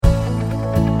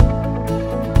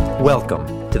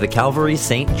Welcome to the Calvary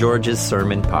St. George's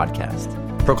Sermon Podcast,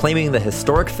 proclaiming the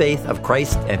historic faith of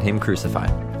Christ and Him crucified.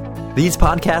 These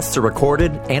podcasts are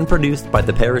recorded and produced by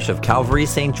the parish of Calvary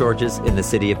St. George's in the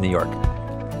city of New York.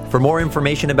 For more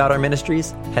information about our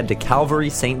ministries, head to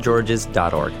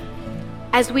calvarystgeorges.org.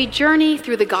 As we journey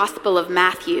through the Gospel of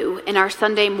Matthew in our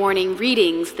Sunday morning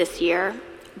readings this year,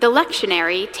 the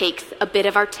lectionary takes a bit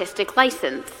of artistic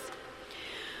license.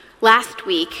 Last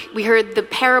week, we heard the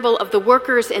parable of the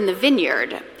workers in the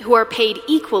vineyard who are paid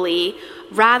equally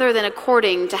rather than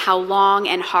according to how long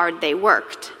and hard they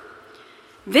worked.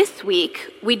 This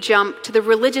week, we jump to the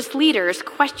religious leaders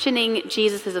questioning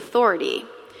Jesus' authority.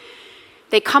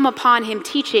 They come upon him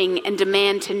teaching and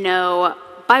demand to know,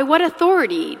 by what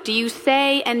authority do you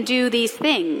say and do these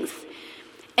things?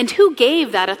 And who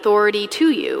gave that authority to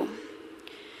you?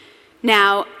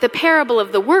 Now, the parable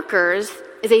of the workers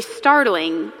is a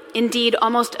startling, indeed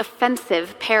almost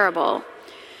offensive parable.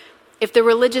 If the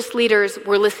religious leaders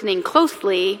were listening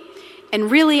closely and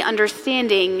really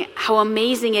understanding how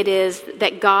amazing it is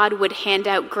that God would hand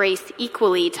out grace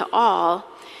equally to all,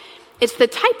 it's the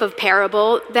type of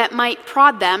parable that might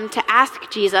prod them to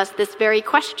ask Jesus this very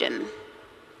question.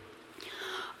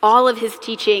 All of his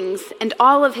teachings and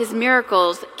all of his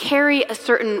miracles carry a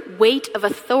certain weight of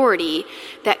authority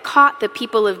that caught the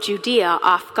people of Judea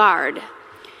off guard.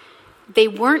 They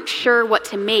weren't sure what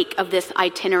to make of this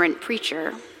itinerant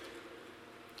preacher.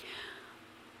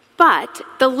 But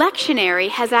the lectionary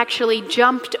has actually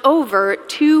jumped over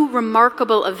two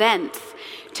remarkable events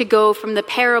to go from the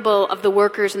parable of the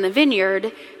workers in the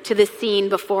vineyard to the scene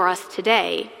before us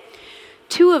today.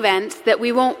 Two events that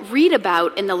we won't read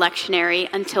about in the lectionary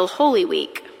until Holy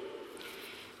Week.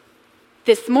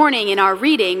 This morning in our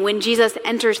reading, when Jesus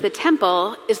enters the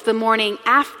temple, is the morning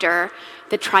after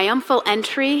the triumphal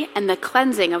entry and the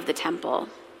cleansing of the temple.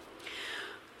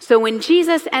 So when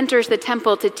Jesus enters the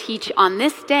temple to teach on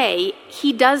this day,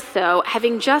 he does so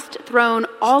having just thrown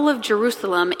all of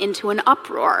Jerusalem into an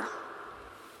uproar.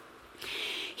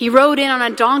 He rode in on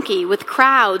a donkey with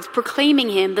crowds proclaiming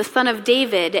him the Son of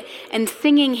David and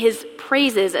singing his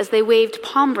praises as they waved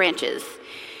palm branches.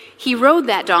 He rode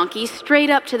that donkey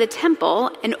straight up to the temple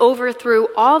and overthrew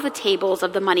all the tables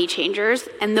of the money changers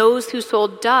and those who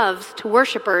sold doves to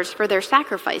worshipers for their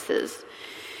sacrifices.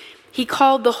 He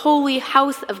called the holy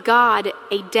house of God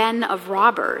a den of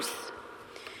robbers.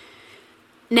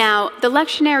 Now, the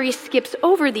lectionary skips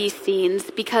over these scenes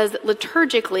because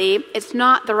liturgically it's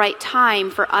not the right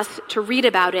time for us to read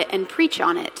about it and preach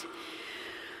on it.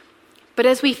 But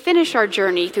as we finish our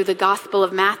journey through the Gospel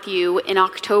of Matthew in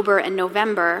October and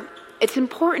November, it's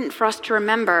important for us to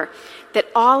remember that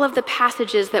all of the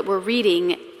passages that we're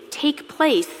reading take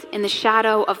place in the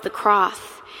shadow of the cross,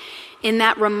 in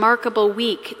that remarkable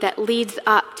week that leads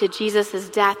up to Jesus'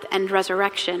 death and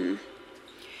resurrection.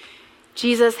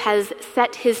 Jesus has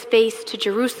set his face to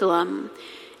Jerusalem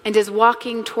and is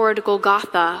walking toward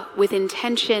Golgotha with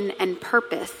intention and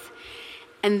purpose,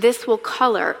 and this will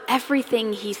color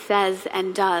everything he says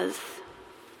and does.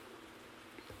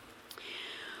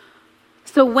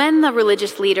 So when the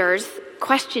religious leaders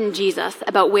question Jesus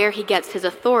about where he gets his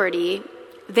authority,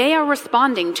 they are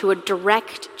responding to a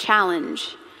direct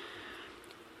challenge.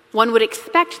 One would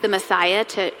expect the Messiah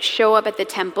to show up at the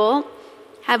temple,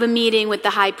 have a meeting with the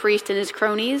high priest and his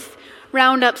cronies,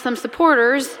 round up some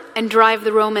supporters, and drive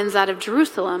the Romans out of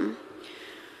Jerusalem.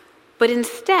 But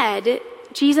instead,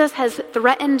 Jesus has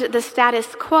threatened the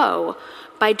status quo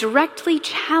by directly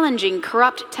challenging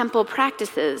corrupt temple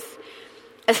practices,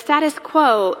 a status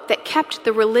quo that kept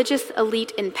the religious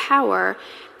elite in power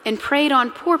and preyed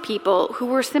on poor people who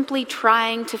were simply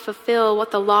trying to fulfill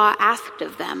what the law asked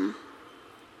of them.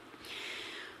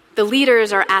 The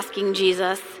leaders are asking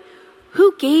Jesus,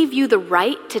 "Who gave you the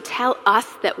right to tell us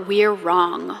that we're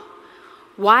wrong?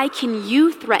 Why can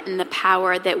you threaten the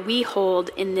power that we hold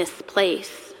in this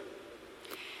place?"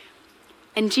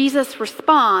 And Jesus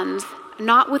responds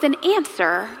not with an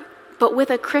answer, but with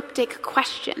a cryptic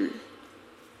question.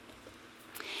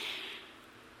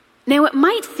 Now, it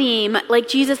might seem like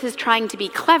Jesus is trying to be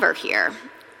clever here,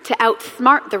 to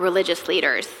outsmart the religious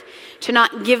leaders, to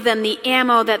not give them the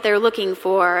ammo that they're looking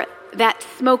for, that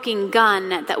smoking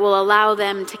gun that will allow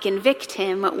them to convict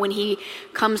him when he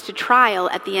comes to trial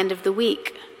at the end of the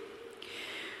week.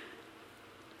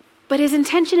 But his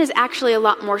intention is actually a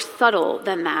lot more subtle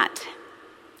than that.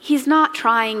 He's not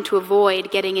trying to avoid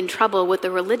getting in trouble with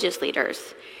the religious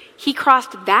leaders. He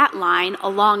crossed that line a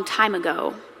long time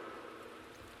ago.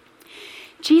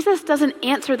 Jesus doesn't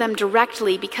answer them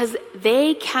directly because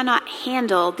they cannot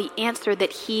handle the answer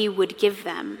that he would give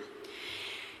them.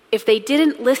 If they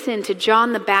didn't listen to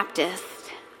John the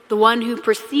Baptist, the one who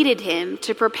preceded him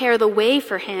to prepare the way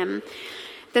for him,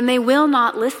 then they will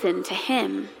not listen to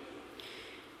him.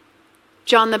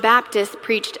 John the Baptist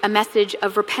preached a message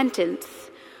of repentance,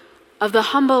 of the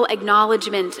humble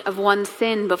acknowledgement of one's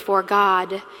sin before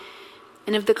God,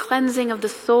 and of the cleansing of the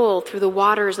soul through the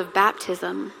waters of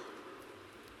baptism.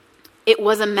 It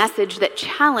was a message that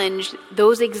challenged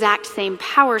those exact same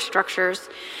power structures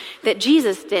that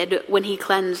Jesus did when he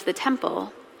cleansed the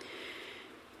temple.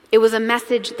 It was a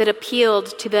message that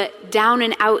appealed to the down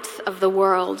and outs of the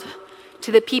world, to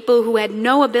the people who had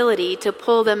no ability to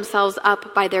pull themselves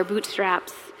up by their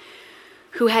bootstraps,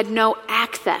 who had no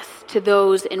access to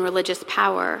those in religious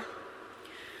power.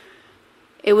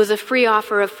 It was a free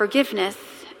offer of forgiveness,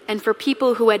 and for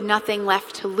people who had nothing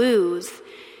left to lose,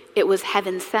 it was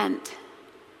heaven sent.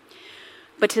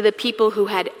 But to the people who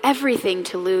had everything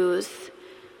to lose,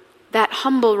 that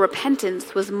humble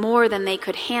repentance was more than they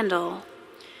could handle.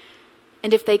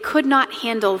 And if they could not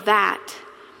handle that,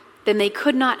 then they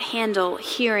could not handle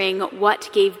hearing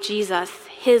what gave Jesus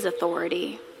his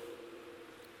authority.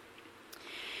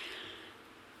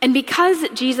 And because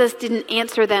Jesus didn't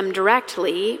answer them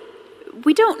directly,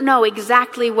 we don't know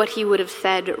exactly what he would have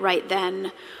said right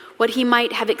then, what he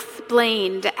might have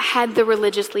explained had the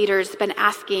religious leaders been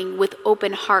asking with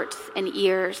open hearts and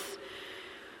ears.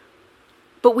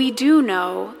 But we do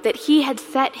know that he had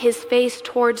set his face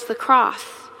towards the cross,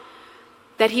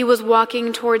 that he was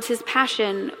walking towards his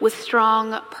passion with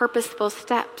strong, purposeful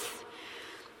steps,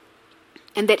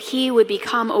 and that he would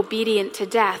become obedient to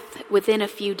death within a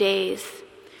few days.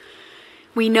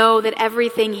 We know that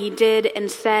everything he did and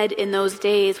said in those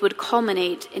days would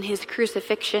culminate in his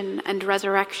crucifixion and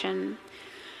resurrection.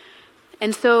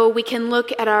 And so we can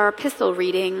look at our epistle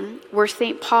reading where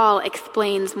St. Paul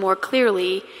explains more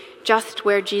clearly just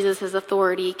where Jesus'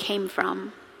 authority came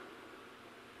from.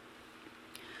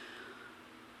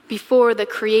 Before the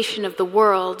creation of the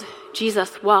world,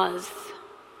 Jesus was.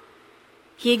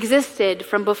 He existed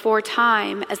from before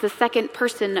time as the second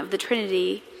person of the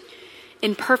Trinity,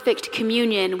 in perfect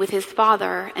communion with his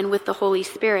Father and with the Holy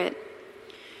Spirit.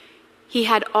 He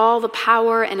had all the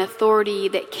power and authority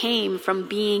that came from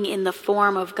being in the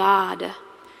form of God: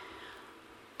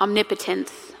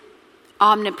 omnipotence,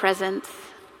 omnipresence,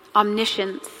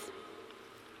 omniscience.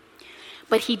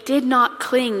 But he did not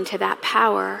cling to that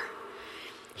power.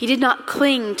 He did not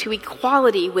cling to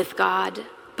equality with God,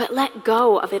 but let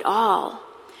go of it all.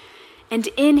 And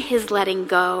in his letting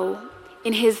go,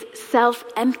 in his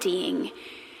self-emptying,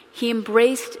 he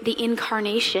embraced the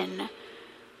incarnation,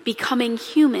 becoming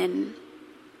human,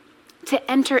 to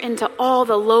enter into all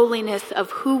the lowliness of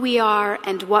who we are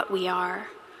and what we are.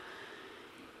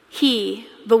 He,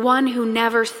 the one who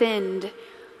never sinned,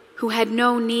 who had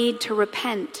no need to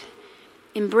repent,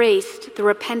 embraced the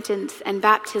repentance and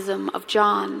baptism of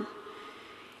John.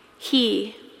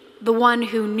 He, the one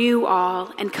who knew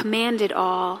all and commanded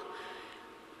all,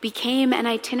 became an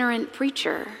itinerant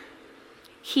preacher.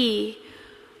 He,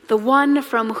 the one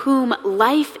from whom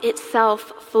life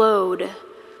itself flowed,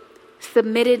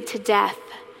 submitted to death,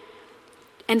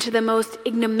 and to the most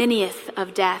ignominious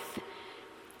of death,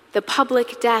 the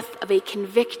public death of a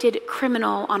convicted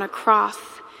criminal on a cross,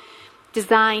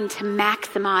 designed to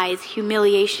maximize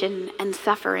humiliation and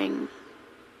suffering.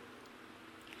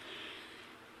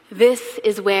 This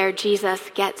is where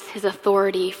Jesus gets his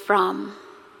authority from.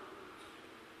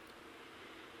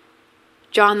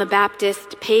 John the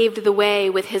Baptist paved the way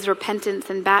with his repentance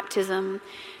and baptism,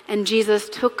 and Jesus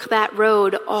took that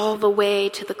road all the way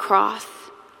to the cross.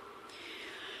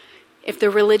 If the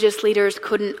religious leaders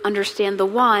couldn't understand the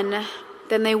one,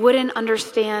 then they wouldn't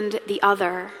understand the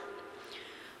other.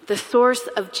 The source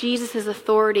of Jesus'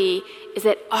 authority is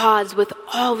at odds with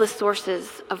all the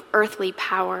sources of earthly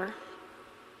power.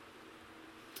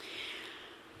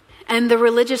 And the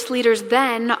religious leaders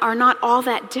then are not all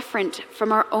that different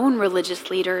from our own religious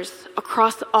leaders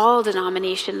across all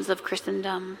denominations of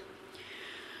Christendom.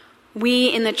 We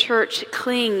in the church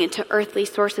cling to earthly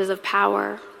sources of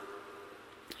power.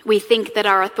 We think that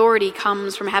our authority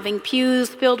comes from having pews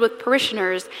filled with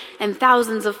parishioners and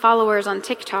thousands of followers on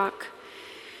TikTok.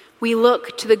 We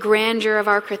look to the grandeur of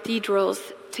our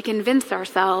cathedrals to convince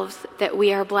ourselves that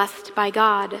we are blessed by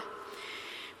God.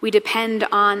 We depend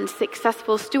on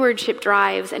successful stewardship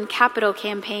drives and capital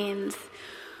campaigns.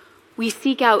 We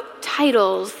seek out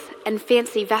titles and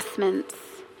fancy vestments.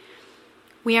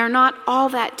 We are not all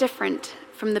that different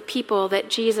from the people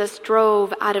that Jesus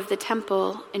drove out of the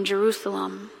temple in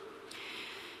Jerusalem.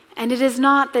 And it is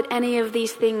not that any of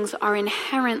these things are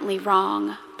inherently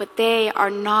wrong, but they are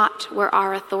not where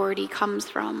our authority comes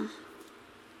from.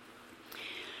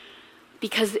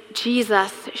 because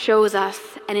Jesus shows us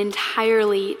an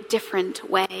entirely different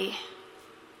way.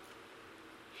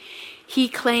 He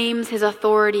claims his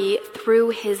authority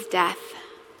through his death,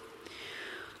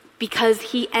 because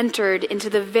he entered into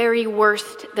the very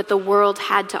worst that the world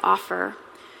had to offer,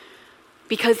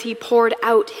 because he poured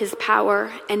out his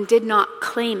power and did not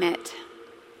claim it,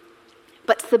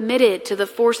 but submitted to the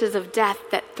forces of death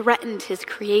that threatened his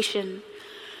creation,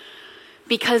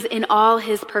 because in all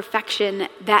his perfection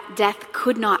that death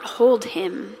could not hold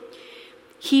him.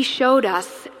 He showed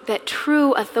us that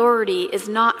true authority is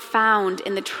not found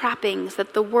in the trappings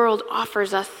that the world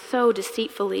offers us so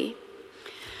deceitfully.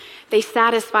 They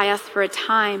satisfy us for a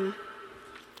time,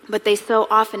 but they so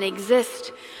often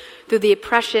exist through the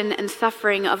oppression and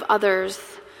suffering of others,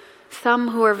 some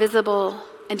who are visible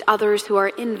and others who are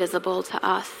invisible to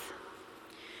us.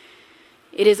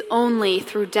 It is only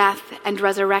through death and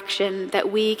resurrection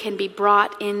that we can be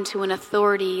brought into an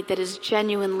authority that is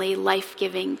genuinely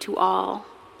life-giving to all.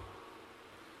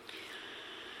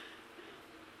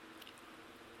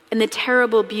 And the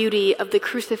terrible beauty of the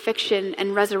crucifixion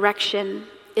and resurrection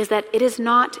is that it is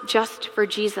not just for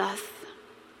Jesus.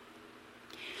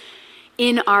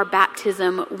 In our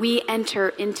baptism, we enter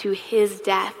into his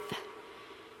death.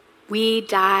 We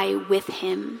die with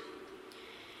him.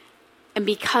 And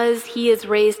because he is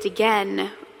raised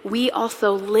again, we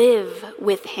also live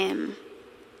with him.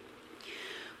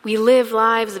 We live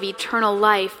lives of eternal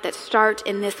life that start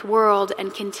in this world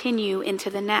and continue into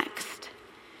the next.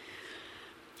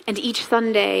 And each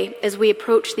Sunday, as we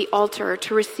approach the altar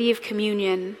to receive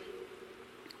communion,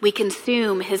 we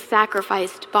consume his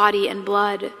sacrificed body and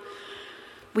blood.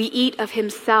 We eat of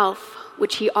himself,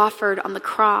 which he offered on the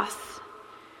cross.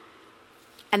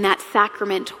 And that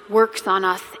sacrament works on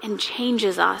us and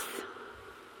changes us.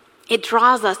 It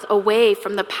draws us away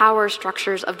from the power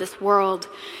structures of this world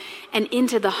and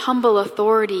into the humble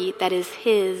authority that is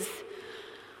his,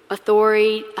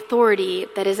 authority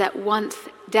that is at once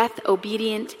death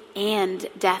obedient and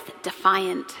death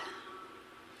defiant.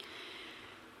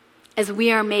 As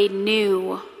we are made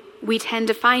new, we tend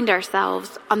to find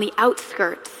ourselves on the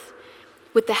outskirts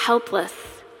with the helpless,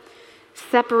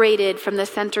 separated from the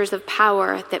centers of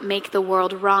power that make the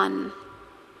world run.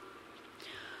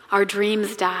 Our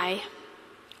dreams die,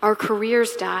 our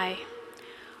careers die,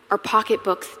 our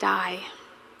pocketbooks die.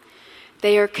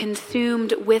 They are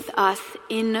consumed with us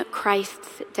in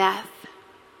Christ's death.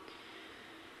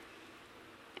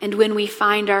 And when we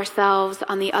find ourselves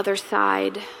on the other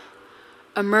side,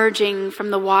 emerging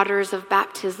from the waters of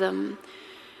baptism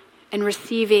and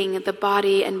receiving the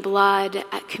body and blood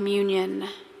at communion,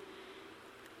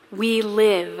 we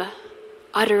live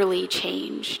utterly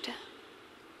changed.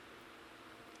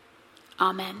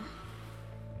 Amen.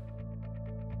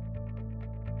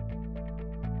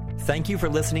 Thank you for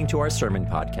listening to our sermon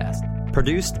podcast,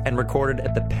 produced and recorded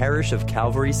at the parish of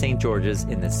Calvary St. George's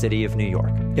in the city of New York.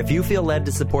 If you feel led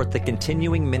to support the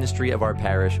continuing ministry of our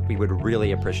parish, we would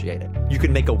really appreciate it. You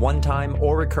can make a one-time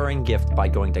or recurring gift by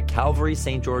going to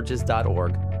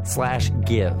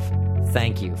calvarystgeorges.org/give.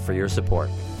 Thank you for your support.